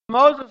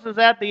Moses is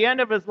at the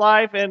end of his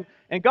life, and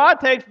God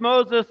takes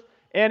Moses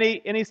and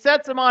he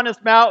sets him on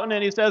this mountain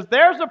and he says,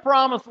 "There's a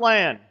promised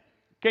land.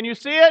 Can you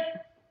see it?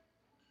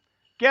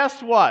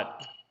 Guess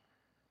what?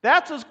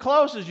 That's as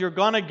close as you're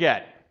going to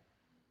get."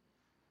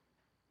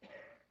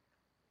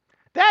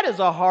 That is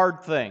a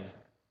hard thing.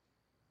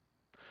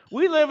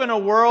 We live in a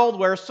world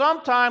where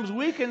sometimes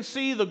we can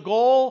see the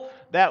goal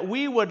that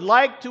we would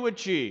like to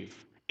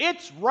achieve.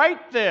 It's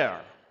right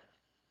there.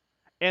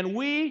 And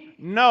we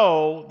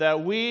know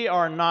that we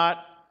are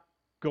not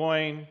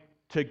going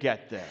to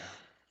get there.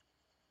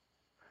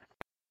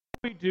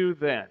 What do we do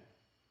then?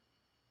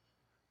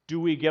 Do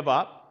we give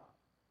up?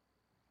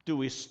 Do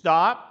we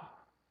stop?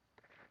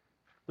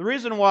 The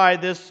reason why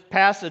this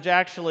passage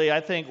actually,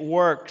 I think,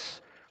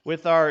 works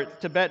with our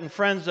Tibetan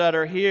friends that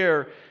are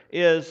here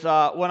is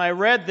when I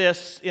read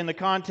this in the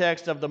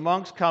context of the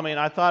monks coming,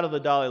 I thought of the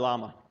Dalai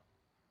Lama.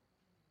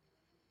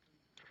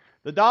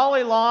 The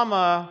Dalai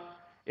Lama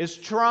is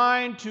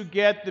trying to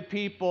get the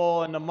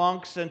people and the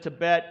monks in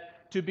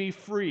Tibet to be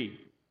free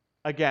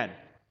again.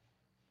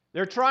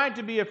 They're trying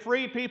to be a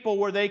free people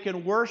where they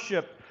can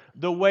worship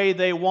the way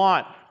they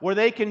want, where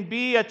they can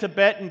be a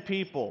Tibetan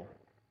people.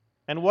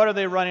 And what are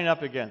they running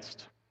up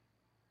against?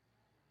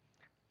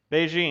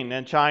 Beijing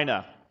and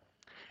China.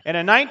 And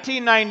in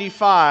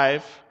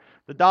 1995,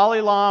 the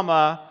Dalai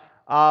Lama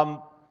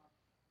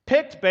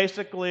picked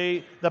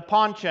basically the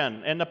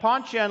Panchen. And the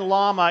Panchen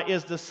Lama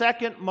is the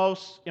second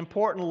most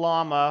important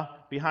Lama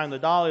behind the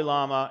Dalai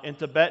Lama in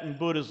Tibetan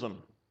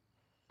Buddhism.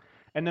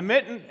 And the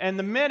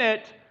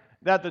minute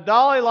that the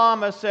Dalai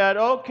Lama said,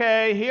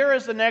 "Okay, here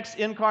is the next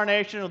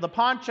incarnation of the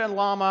Panchen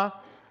Lama,"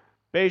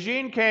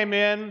 Beijing came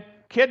in,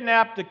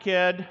 kidnapped the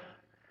kid,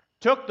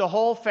 took the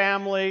whole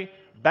family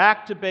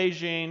back to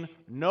Beijing.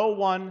 No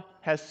one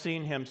has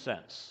seen him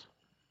since.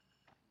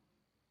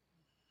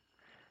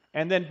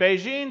 And then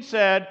Beijing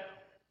said,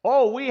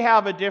 "Oh, we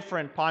have a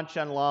different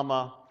Panchen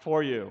Lama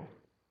for you."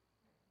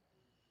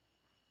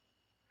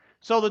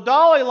 So the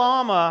Dalai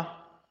Lama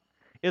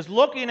is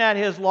looking at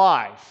his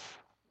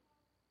life,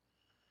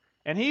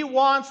 and he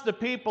wants the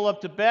people of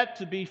Tibet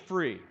to be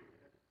free.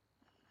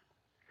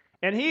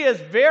 And he is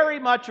very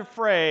much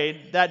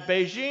afraid that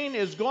Beijing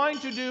is going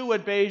to do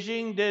what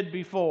Beijing did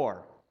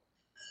before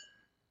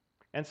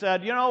and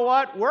said, "You know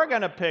what? We're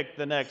going to pick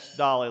the next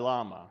Dalai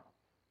Lama.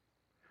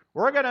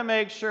 We're going to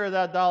make sure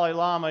that Dalai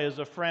Lama is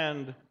a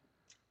friend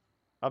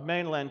of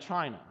mainland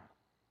China."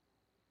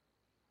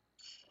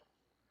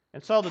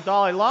 And so the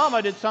Dalai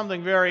Lama did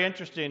something very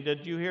interesting.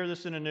 Did you hear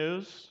this in the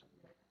news?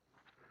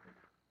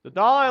 The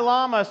Dalai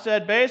Lama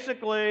said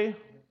basically,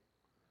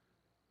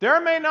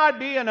 there may not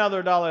be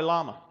another Dalai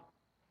Lama.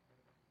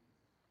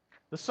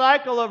 The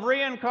cycle of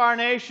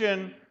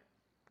reincarnation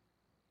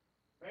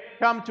may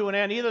come to an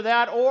end. Either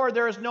that or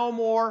there is no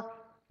more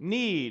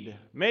need.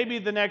 Maybe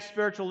the next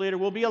spiritual leader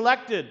will be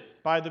elected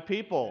by the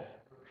people.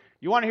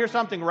 You want to hear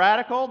something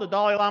radical? The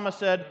Dalai Lama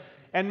said,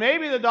 and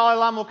maybe the Dalai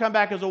Lama will come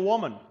back as a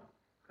woman.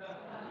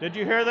 Did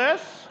you hear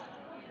this?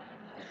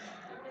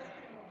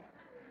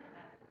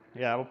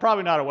 Yeah, well,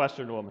 probably not a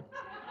Western woman.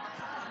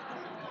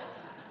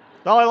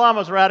 Dalai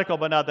Lama's radical,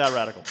 but not that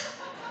radical.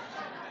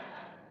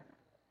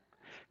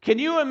 Can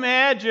you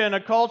imagine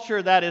a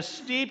culture that is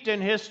steeped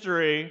in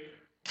history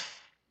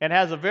and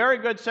has a very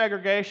good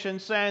segregation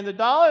saying the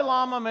Dalai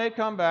Lama may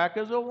come back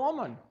as a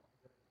woman?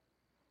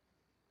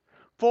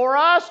 For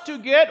us to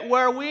get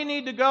where we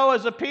need to go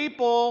as a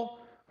people,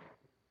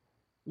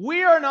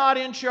 we are not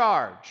in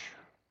charge.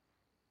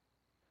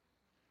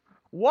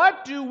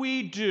 What do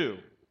we do?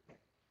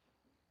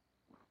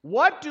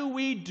 What do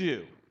we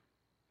do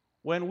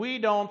when we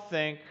don't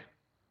think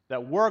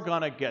that we're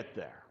going to get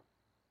there?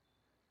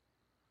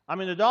 I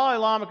mean, the Dalai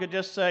Lama could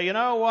just say, "You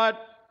know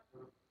what?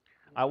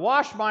 I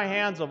wash my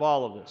hands of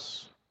all of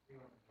this.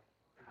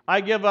 I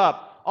give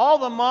up. All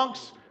the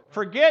monks,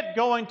 forget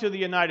going to the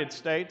United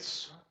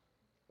States.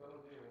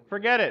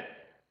 Forget it.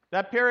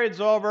 That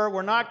period's over.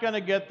 We're not going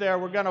to get there.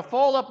 We're going to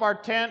fold up our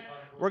tent.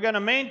 We're going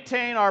to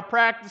maintain our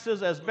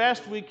practices as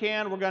best we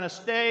can. We're going to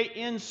stay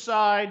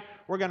inside.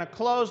 We're going to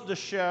close the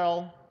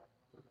shell."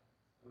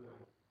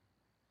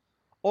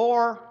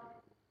 Or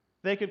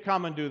they could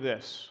come and do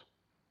this.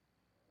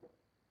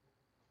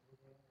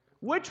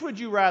 Which would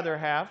you rather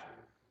have?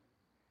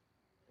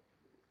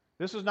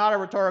 This is not a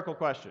rhetorical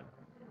question.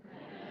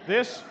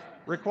 This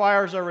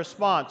requires a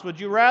response. Would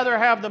you rather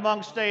have the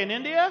monks stay in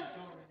India?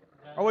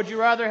 Or would you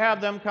rather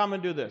have them come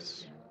and do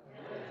this?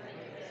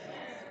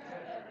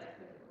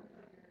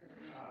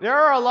 There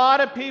are a lot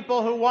of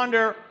people who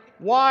wonder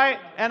why,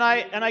 and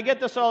I get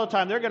this all the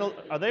time.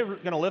 Are they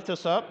going to lift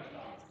this up?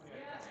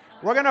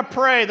 We're going to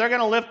pray. They're going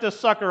to lift this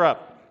sucker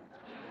up.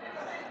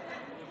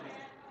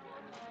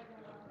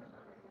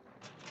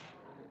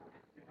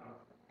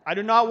 I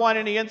do not want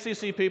any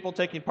NCC people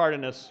taking part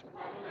in this.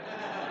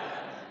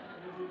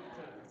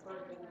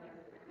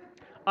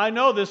 I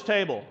know this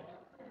table.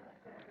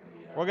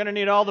 We're going to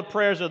need all the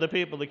prayers of the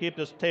people to keep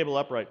this table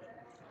upright.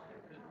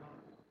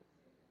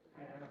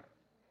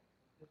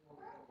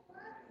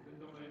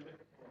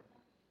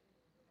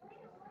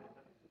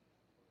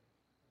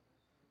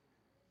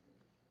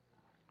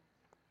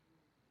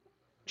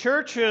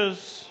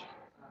 Churches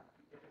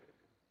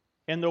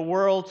in the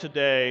world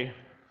today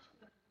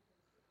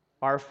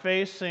are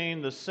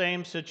facing the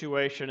same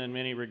situation in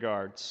many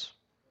regards.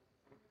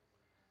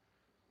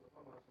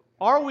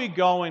 Are we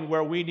going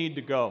where we need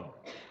to go?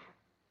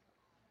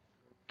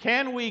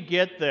 Can we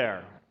get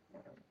there?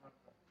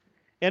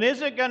 And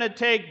is it going to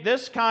take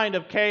this kind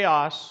of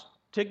chaos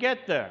to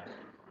get there?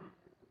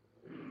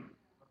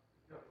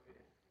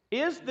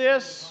 Is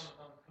this,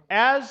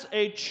 as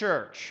a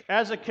church,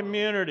 as a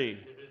community,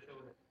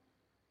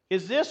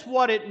 is this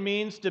what it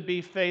means to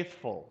be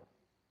faithful?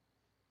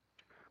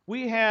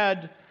 We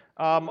had,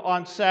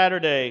 on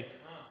Saturday,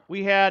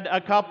 we had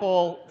a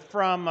couple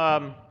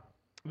from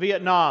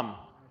Vietnam.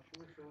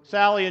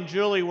 Sally and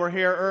Julie were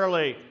here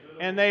early,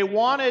 and they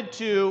wanted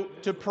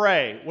to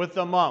pray with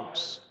the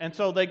monks. And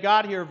so they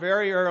got here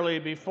very early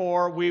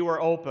before we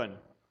were open.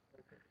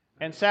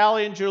 And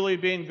Sally and Julie,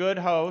 being good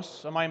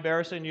hosts, am I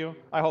embarrassing you?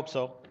 I hope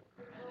so.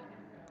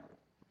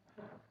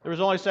 There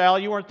was only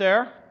Sally, you weren't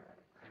there?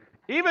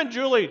 Even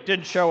Julie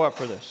didn't show up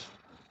for this.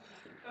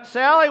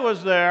 Sally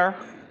was there,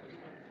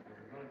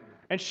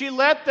 and she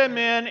let them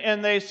in,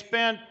 and they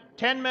spent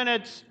 10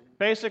 minutes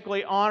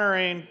basically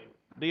honoring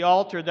the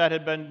altar that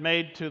had been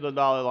made to the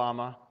Dalai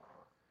Lama.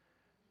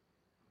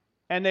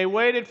 And they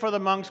waited for the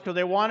monks because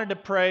they wanted to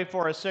pray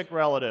for a sick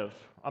relative,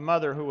 a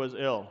mother who was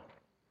ill.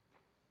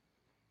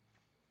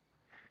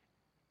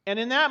 And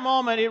in that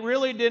moment, it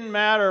really didn't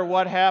matter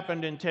what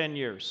happened in 10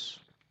 years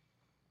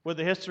with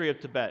the history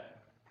of Tibet.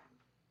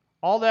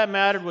 All that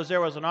mattered was there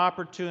was an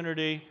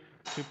opportunity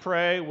to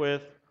pray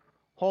with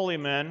holy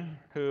men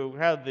who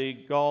had the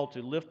gall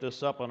to lift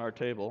this up on our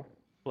table.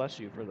 Bless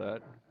you for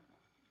that.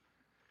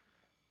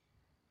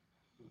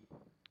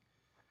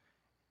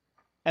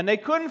 And they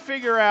couldn't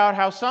figure out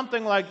how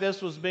something like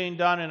this was being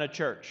done in a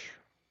church.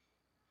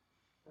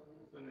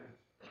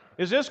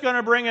 Is this going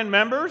to bring in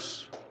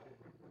members?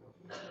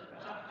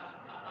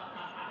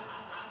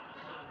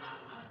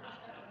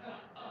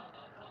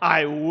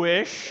 I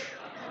wish.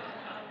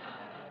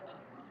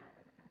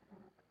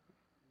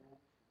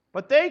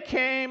 But they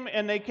came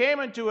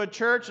into a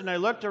church, and they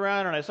looked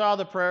around, and they saw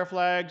the prayer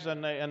flags,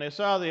 and they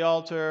saw the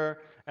altar,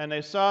 and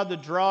they saw the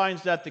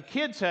drawings that the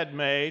kids had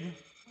made.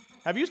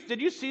 Did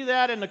you see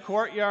that in the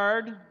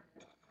courtyard?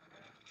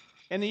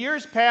 In the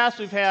years past,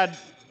 we've had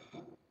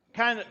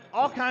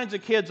all kinds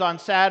of kids on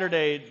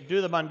Saturday do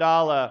the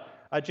mandala.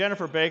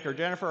 Jennifer Baker.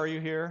 Jennifer, are you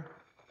here?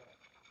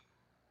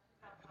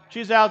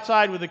 She's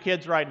outside with the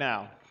kids right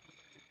now.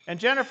 And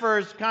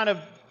Jennifer's kind of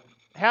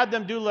had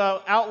them do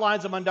the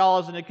outlines of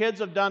mandalas, and the kids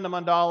have done the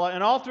mandala.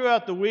 And all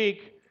throughout the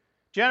week,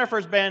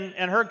 Jennifer's been,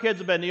 and her kids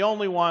have been the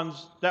only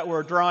ones that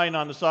were drawing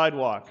on the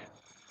sidewalk.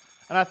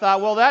 And I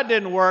thought, well, that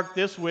didn't work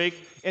this week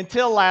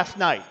until last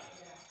night.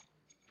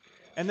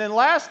 And then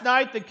last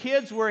night, the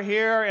kids were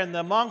here, and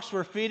the monks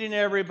were feeding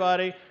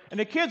everybody. And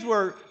the kids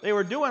they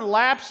were doing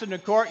laps in the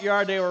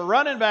courtyard. They were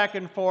running back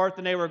and forth,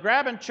 and they were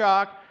grabbing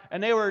chalk,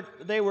 and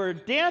they were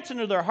dancing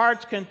to their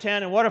heart's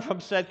content. And one of them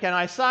said, "Can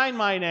I sign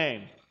my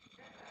name?"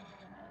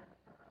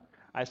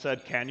 I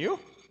said, "Can you?"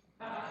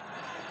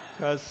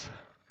 Because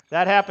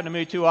that happened to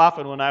me too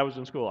often when I was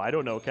in school. I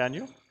don't know, can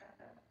you?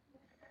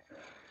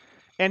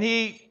 And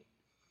he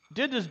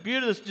did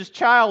this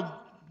child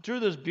drew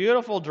this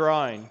beautiful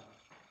drawing.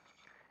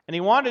 And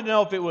he wanted to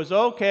know if it was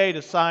okay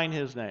to sign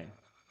his name.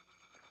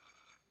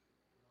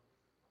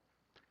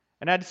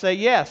 And I had to say,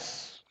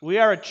 yes, we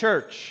are a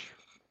church.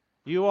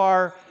 You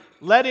are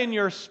letting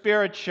your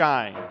spirit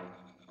shine.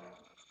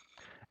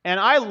 And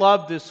I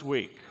love this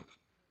week.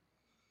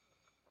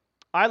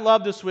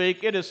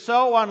 It is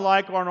so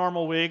unlike our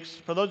normal weeks.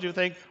 For those of you who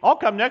think, I'll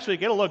come next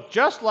week, it'll look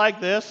just like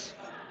this.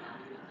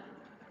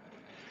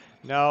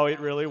 No, it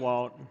really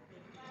won't.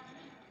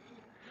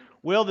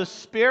 Will the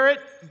Spirit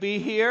be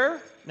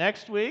here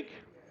next week?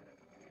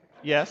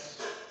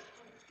 Yes.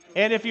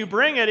 And if you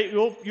bring it,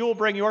 you'll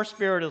bring your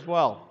spirit as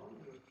well.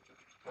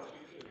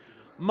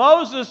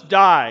 Moses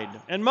died,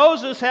 and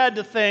Moses had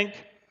to think,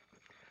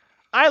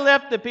 I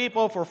left the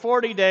people for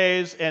 40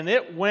 days, and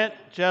it went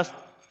just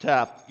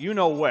to you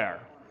know where.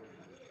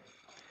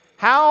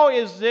 How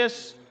is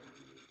this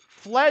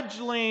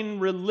fledgling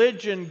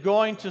religion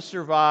going to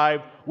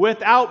survive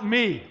without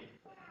me?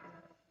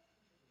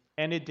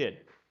 And it did.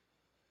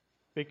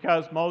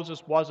 Because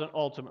Moses wasn't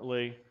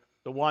ultimately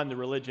the one the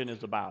religion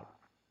is about.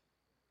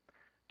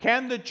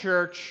 Can the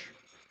church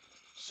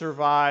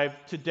survive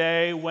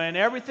today when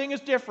everything is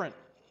different?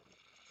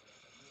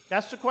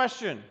 That's the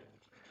question.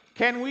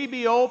 Can we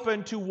be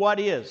open to what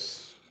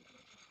is?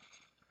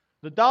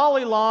 The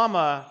Dalai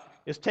Lama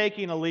is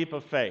taking a leap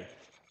of faith.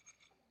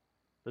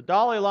 The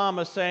Dalai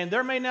Lama is saying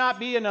there may not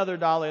be another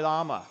Dalai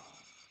Lama.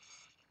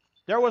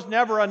 There was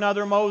never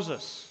another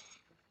Moses.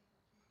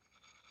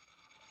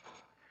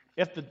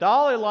 If the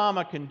Dalai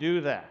Lama can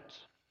do that,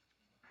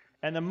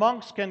 and the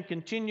monks can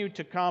continue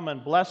to come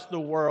and bless the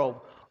world,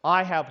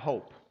 I have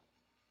hope.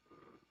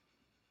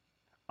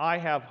 I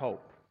have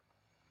hope.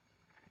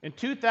 In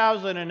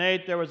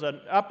 2008, there was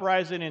an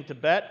uprising in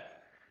Tibet,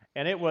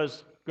 and it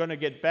was going to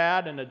get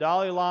bad, and the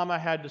Dalai Lama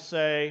had to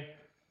say,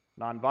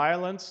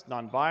 Nonviolence,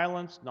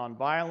 nonviolence,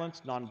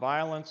 nonviolence,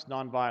 nonviolence,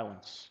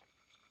 nonviolence.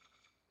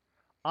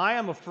 I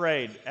am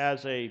afraid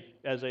as a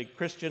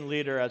Christian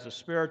leader, as a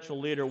spiritual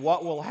leader,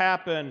 what will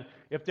happen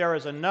if there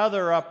is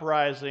another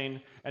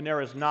uprising and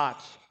there is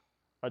not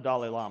a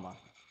Dalai Lama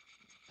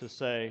to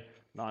say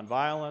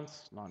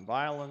nonviolence,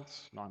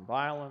 nonviolence,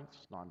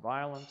 nonviolence,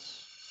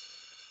 nonviolence.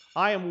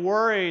 I am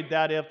worried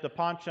that if the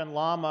Panchen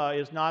Lama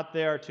is not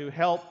there to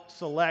help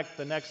select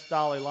the next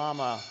Dalai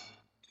Lama,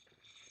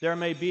 there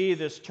may be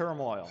this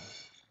turmoil.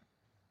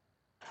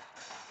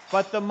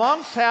 But the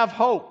monks have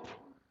hope,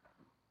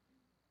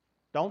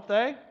 don't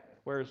they?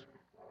 Where's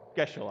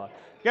Geshe-la?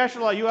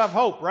 Geshe-la, you have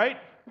hope, right?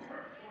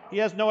 He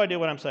has no idea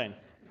what I'm saying.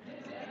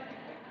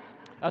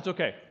 That's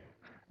okay.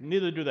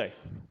 Neither do they.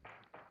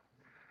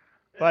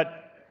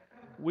 But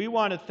we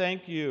want to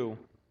thank you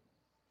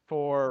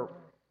for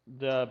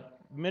the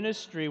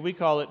ministry, we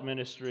call it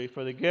ministry,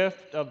 for the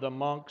gift of the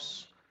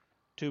monks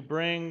to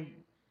bring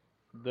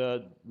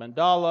the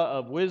mandala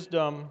of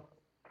wisdom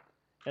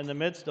in the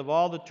midst of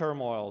all the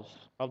turmoils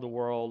of the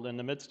world, in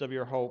the midst of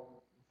your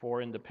hope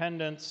for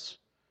independence,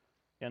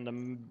 and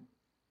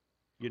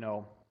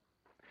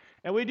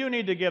and we do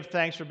need to give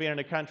thanks for being in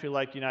a country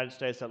like the United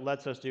States that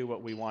lets us do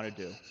what we want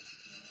to do.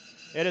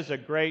 It is a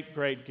great,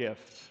 great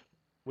gift.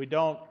 We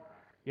don't,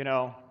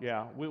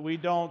 we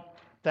don't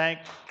thank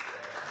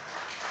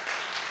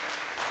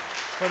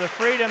for the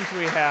freedoms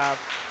we have.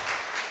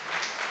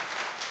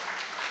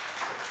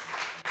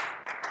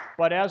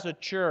 But as a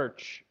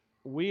church,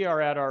 we are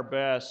at our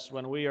best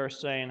when we are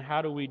saying,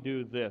 how do we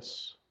do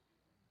this?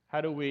 How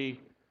do we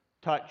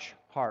touch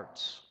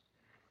hearts?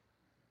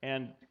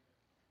 And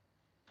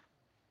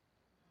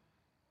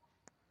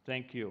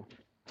thank you.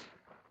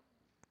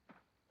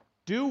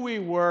 Do we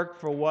work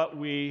for what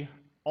we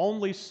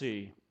only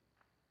see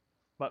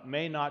but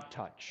may not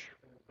touch?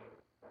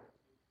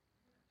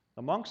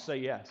 The monks say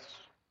yes.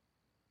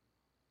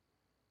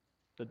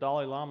 The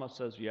Dalai Lama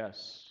says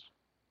yes.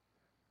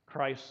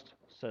 Christ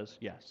says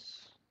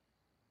yes.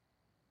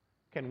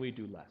 Can we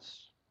do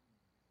less?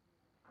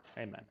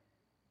 Amen.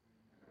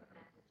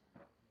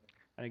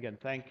 And again,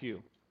 thank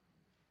you